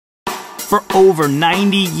For over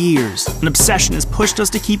 90 years, an obsession has pushed us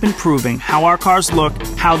to keep improving how our cars look,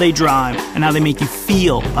 how they drive, and how they make you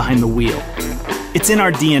feel behind the wheel. It's in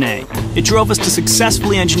our DNA. It drove us to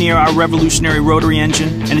successfully engineer our revolutionary rotary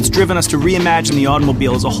engine, and it's driven us to reimagine the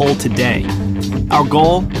automobile as a whole today. Our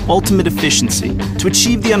goal? Ultimate efficiency. To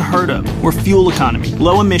achieve the unheard of, where fuel economy,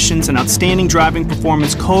 low emissions, and outstanding driving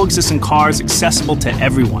performance coexist in cars accessible to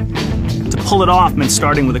everyone. To pull it off meant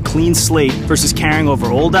starting with a clean slate versus carrying over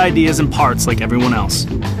old ideas and parts like everyone else.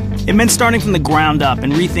 It meant starting from the ground up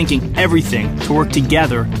and rethinking everything to work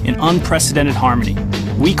together in unprecedented harmony.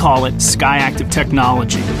 We call it Skyavtiv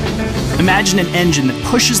technology. Imagine an engine that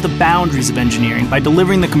pushes the boundaries of engineering by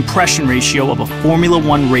delivering the compression ratio of a Formula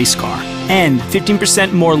One race car, and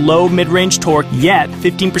 15% more low mid-range torque, yet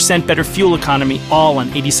 15% better fuel economy, all on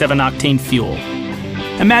 87-octane fuel.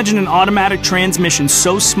 Imagine an automatic transmission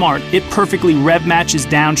so smart it perfectly rev matches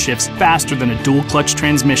downshifts faster than a dual-clutch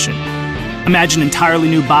transmission. Imagine entirely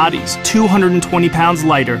new bodies, 220 pounds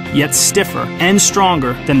lighter, yet stiffer and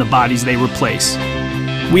stronger than the bodies they replace.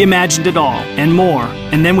 We imagined it all, and more,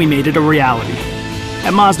 and then we made it a reality.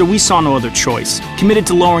 At Mazda, we saw no other choice, committed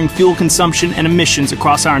to lowering fuel consumption and emissions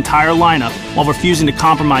across our entire lineup while refusing to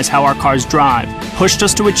compromise how our cars drive, pushed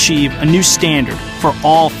us to achieve a new standard for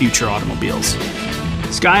all future automobiles.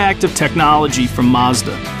 Skyavtiv technology from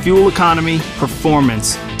Mazda. Fuel economy,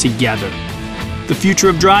 performance, together. The future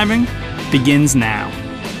of driving begins now.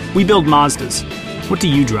 We build Mazdas. What do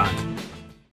you drive?